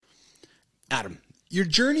Adam, your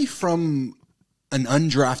journey from an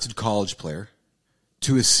undrafted college player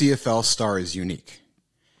to a CFL star is unique.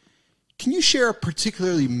 Can you share a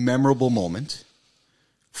particularly memorable moment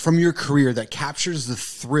from your career that captures the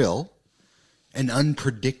thrill and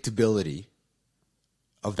unpredictability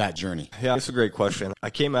of that journey? Yeah, that's a great question. I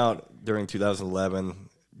came out during 2011.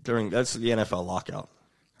 That's the NFL lockout.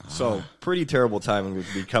 So pretty terrible timing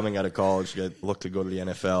to be coming out of college, look to go to the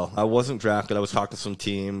NFL. I wasn't drafted. I was talking to some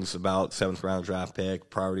teams about 7th round draft pick,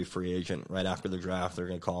 priority free agent. Right after the draft, they're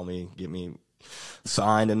going to call me, get me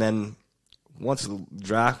signed. And then once the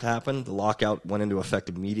draft happened, the lockout went into effect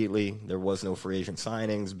immediately. There was no free agent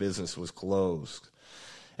signings. Business was closed.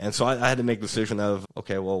 And so I had to make the decision of,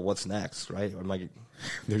 okay, well, what's next, right?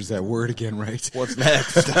 There's that word again, right? What's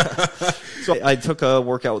next? So I took a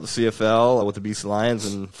workout with the CFL, with the BC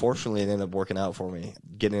Lions, and fortunately it ended up working out for me,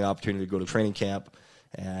 getting an opportunity to go to training camp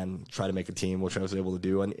and try to make a team, which I was able to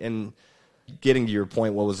do. And getting to your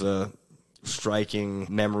point, what was a striking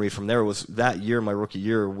memory from there was that year, my rookie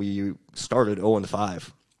year, we started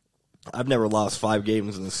 0-5. I've never lost 5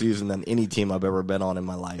 games in the season than any team I've ever been on in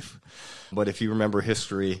my life. But if you remember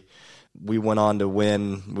history, we went on to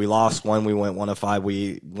win. We lost one. We went 1-5.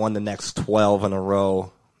 We won the next 12 in a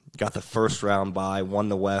row, got the first round bye, won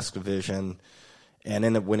the West Division, and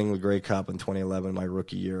ended up winning the Grey Cup in 2011, my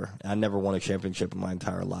rookie year. I never won a championship in my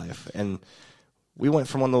entire life. And we went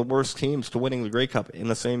from one of the worst teams to winning the Grey Cup in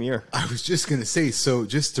the same year. I was just going to say, so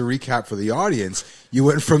just to recap for the audience, you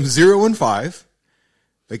went from 0-5,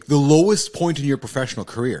 like the lowest point in your professional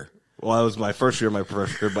career. Well, that was my first year of my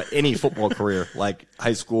professional career, but any football career, like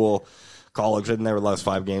high school, college, I'd never lost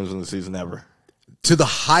 5 games in the season ever. To the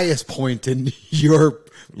highest point in your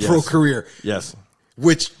pro career. Yes.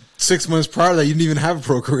 Which 6 months prior to that, you didn't even have a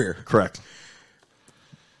pro career. Correct.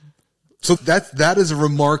 So that is a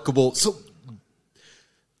remarkable. So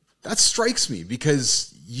that strikes me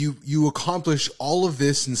because you accomplish all of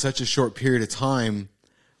this in such a short period of time.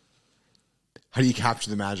 How do you capture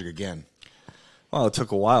the magic again? Well, it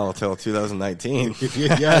took a while until 2019.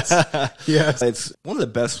 Yes. It's one of the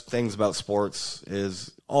best things about sports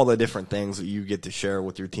is all the different things that you get to share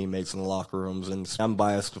with your teammates in the locker rooms. And I'm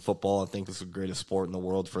biased to football. I think it's the greatest sport in the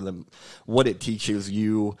world for what it teaches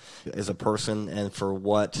you as a person and for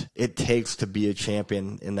what it takes to be a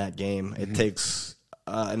champion in that game. Mm-hmm. It takes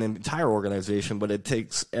an entire organization, but it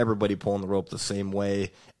takes everybody pulling the rope the same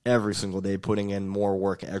way every single day, putting in more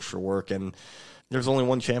work, extra work, and there's only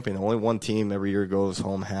one champion. Only one team every year goes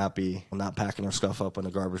home happy, not packing their stuff up in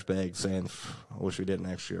a garbage bag saying, I wish we did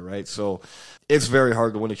next year, right? So it's very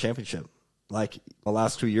hard to win a championship. Like the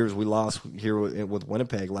last 2 years we lost here with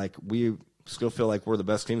Winnipeg. Like we still feel like we're the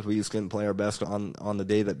best teams. We just didn't play our best on the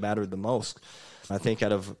day that mattered the most. I think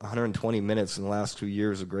out of 120 minutes in the last 2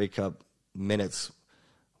 years of Grey Cup minutes,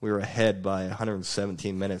 we were ahead by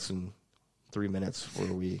 117 minutes and 3 minutes were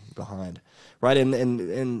we behind, right?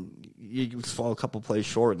 And you just fall a couple plays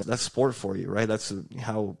short. That's sport for you, right? That's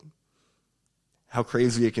how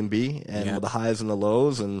crazy it can be, and with the highs and the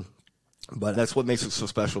lows. But that's what makes it so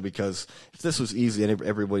special, because if this was easy,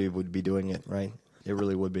 everybody would be doing it, right? It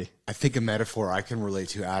really would be. I think a metaphor I can relate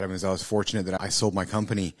to, Adam, is I was fortunate that I sold my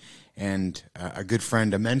company, and a good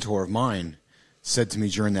friend, a mentor of mine, said to me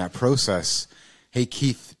during that process, "Hey,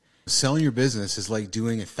 Keith, selling your business is like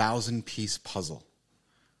doing a 1,000-piece puzzle."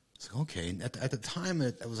 It's like, okay. At the time,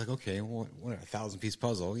 I was like, okay, well, what, a 1,000-piece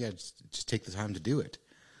puzzle? Yeah, just take the time to do it.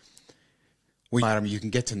 Well, Adam, you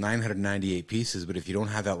can get to 998 pieces, but if you don't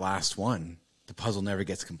have that last one, the puzzle never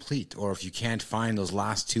gets complete. Or if you can't find those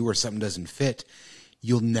last 2 or something doesn't fit,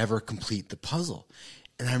 you'll never complete the puzzle.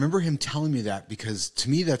 And I remember him telling me that, because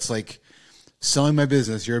to me, that's like selling my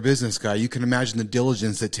business. You're a business guy. You can imagine the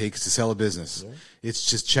diligence it takes to sell a business. Yeah. It's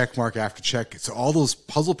just check mark after check. So all those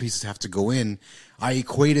puzzle pieces have to go in. I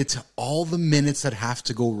equate it to all the minutes that have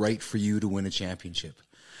to go right for you to win a championship.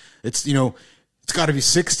 It's, it's got to be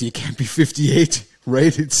 60. It can't be 58,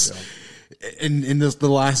 right? It's in the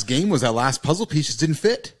last game was that last puzzle piece just didn't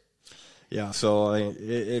fit. Yeah, so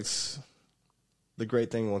it's the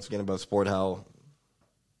great thing once again about sport, how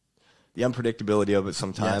the unpredictability of it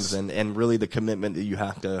sometimes, and really the commitment that you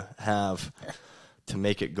have to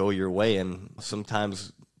make it go your way. And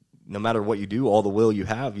sometimes, no matter what you do, all the will you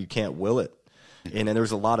have, you can't will it. And then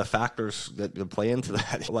there's a lot of factors that play into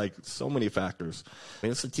that, like so many factors. I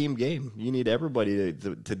mean, it's a team game. You need everybody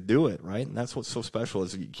to do it, right? And that's what's so special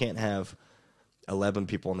is you can't have 11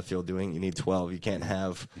 people on the field doing it. You need 12. You can't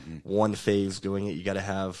have one phase doing it. You got to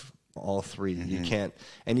have all 3. You can't,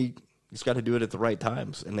 and you just got to do it at the right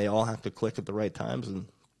times, and they all have to click at the right times. And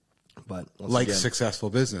But like again, successful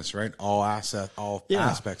business, right? All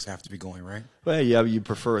aspects have to be going right. Well, yeah, you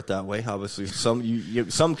prefer it that way. Obviously,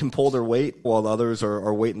 some can pull their weight while others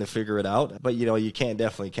are waiting to figure it out. But you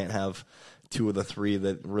definitely can't have two of the three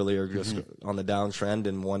that really are just on the downtrend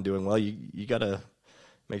and one doing well. You got to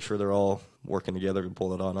make sure they're all working together to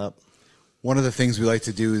pull it on up. One of the things we like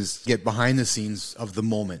to do is get behind the scenes of the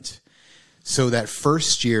moment. So that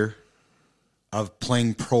first year of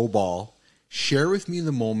playing pro ball, share with me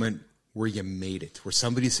the moment where you made it, where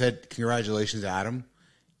somebody said, "Congratulations, Adam,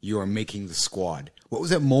 you are making the squad." What was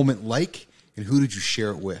that moment like, and who did you share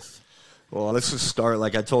it with? Well, let's just start.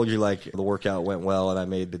 Like I told you, like the workout went well, and I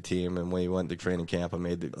made the team. And when we went to training camp, I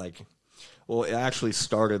made it actually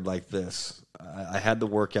started like this. I had the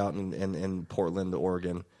workout in Portland,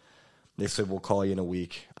 Oregon. They said, "We'll call you in a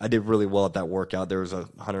week." I did really well at that workout. There was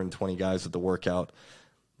 120 guys at the workout.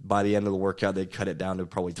 By the end of the workout, they cut it down to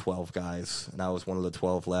probably 12 guys, and I was one of the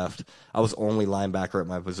 12 left. I was only linebacker at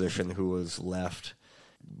my position who was left,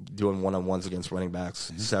 doing one-on-ones against running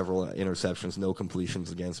backs, several interceptions, no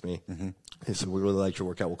completions against me. They said, "We really liked your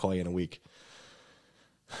workout. We'll call you in a week."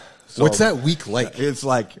 So, what's that week like? It's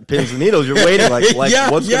like pins and needles. You're waiting, what's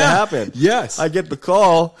going to happen? Yes. I get the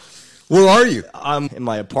call. Where are you? I'm in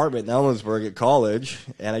my apartment in Ellensburg at college,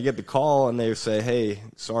 and I get the call, and they say, "Hey,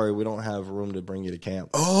 sorry, we don't have room to bring you to camp."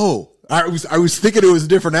 Oh, I was thinking it was a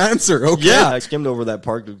different answer. Okay. Yeah, I skimmed over that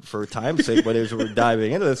part for time's sake, but as we're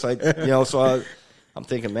diving into this, I'm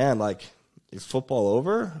thinking, man, like, is football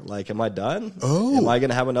over? Like, am I done? Oh. Am I going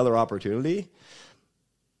to have another opportunity?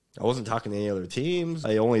 I wasn't talking to any other teams.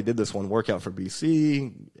 I only did this one workout for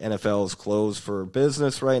BC. NFL is closed for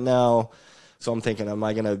business right now. So I'm thinking, am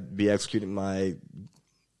I going to be executing my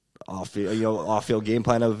off-field game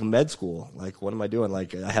plan of med school? Like, what am I doing?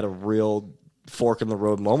 Like, I had a real fork in the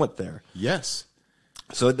road moment there. Yes.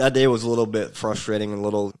 So that day was a little bit frustrating and a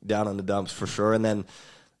little down in the dumps for sure. And then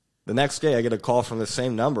the next day I get a call from the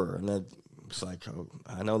same number, and then it's like, oh,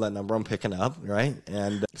 I know that number, I'm picking up, right?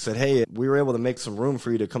 And said, "Hey, we were able to make some room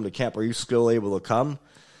for you to come to camp. Are you still able to come?"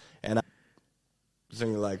 And I was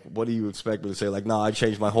thinking, like, what do you expect me to say? Like, no, I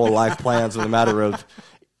changed my whole life plans in a matter of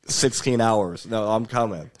 16 hours. No, I'm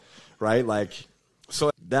coming, right? Like,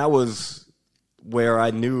 so that was where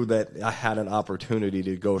I knew that I had an opportunity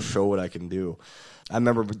to go show what I can do. I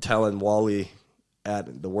remember telling Wally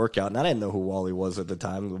at the workout, and I didn't know who Wally was at the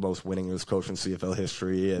time, the most winningest coach in CFL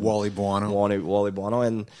history. And Wally Buono. Wally Buono.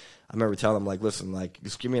 And I remember telling him, like, listen, like,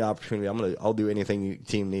 just give me an opportunity. I'll do anything your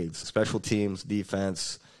team needs. Special teams,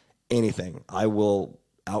 defense, anything. I will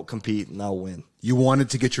outcompete and I'll win. You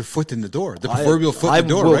wanted to get your foot in the door, the proverbial foot in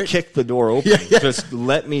the door, I will right? kick the door open. Yeah. Just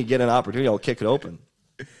let me get an opportunity. I'll kick it open.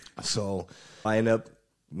 So I ended up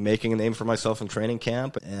making a name for myself in training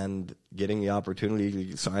camp and getting the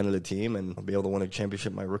opportunity to sign to the team and be able to win a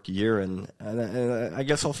championship my rookie year. And I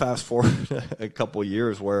guess I'll fast forward a couple of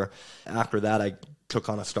years where after that I took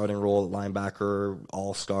on a starting role at linebacker,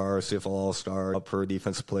 all-star, CFL all-star, up for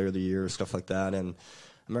defensive player of the year, stuff like that. And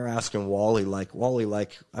I remember asking Wally, I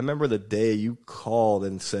remember the day you called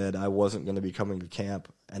and said I wasn't going to be coming to camp.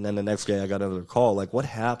 And then the next day I got another call. Like, what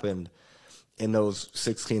happened in those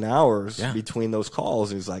 16 hours between those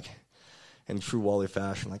calls? And he's like, in true Wally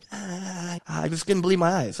fashion, like, I just couldn't believe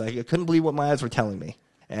my eyes. I couldn't believe what my eyes were telling me.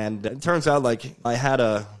 And it turns out, like, I had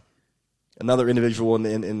another individual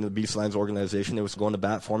in the Beast Lions organization that was going to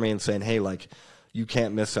bat for me and saying, hey, like, you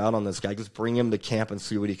can't miss out on this guy. Just bring him to camp and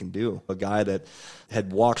see what he can do. A guy that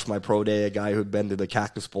had watched my pro day, a guy who'd been to the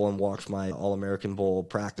Cactus Bowl and watched my All-American Bowl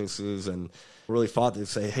practices and really fought to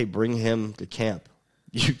say, hey, bring him to camp.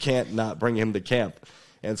 You can't not bring him to camp.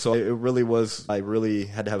 And so it really was, I really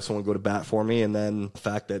had to have someone go to bat for me. And then the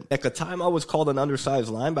fact that at the time I was called an undersized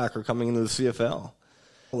linebacker coming into the CFL.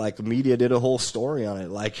 Like, the media did a whole story on it.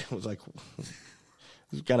 Like, it was like, it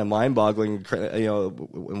was kind of mind-boggling,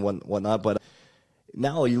 and whatnot. But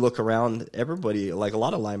now you look around, everybody, like a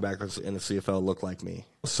lot of linebackers in the CFL look like me.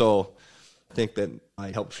 So I think that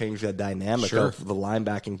I helped change that dynamic of the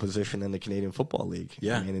linebacking position in the Canadian Football League.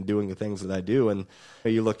 Yeah. I mean, and doing the things that I do. And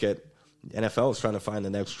you look at NFL is trying to find the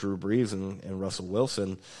next Drew Brees and Russell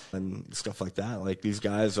Wilson and stuff like that. Like, these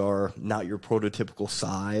guys are not your prototypical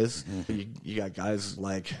size. Mm-hmm. You got guys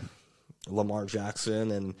like Lamar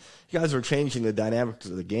Jackson, and you guys are changing the dynamics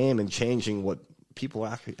of the game and changing what people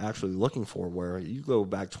are actually looking for. Where you go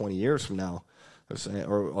back 20 years from now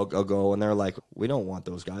or ago, and they're like, we don't want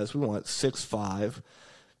those guys. We want 6'5",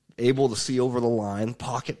 able to see over the line,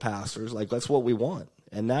 pocket passers. Like, that's what we want.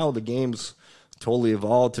 And now the game's totally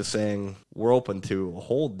evolved to saying we're open to a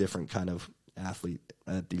whole different kind of athlete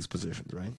at these positions, right?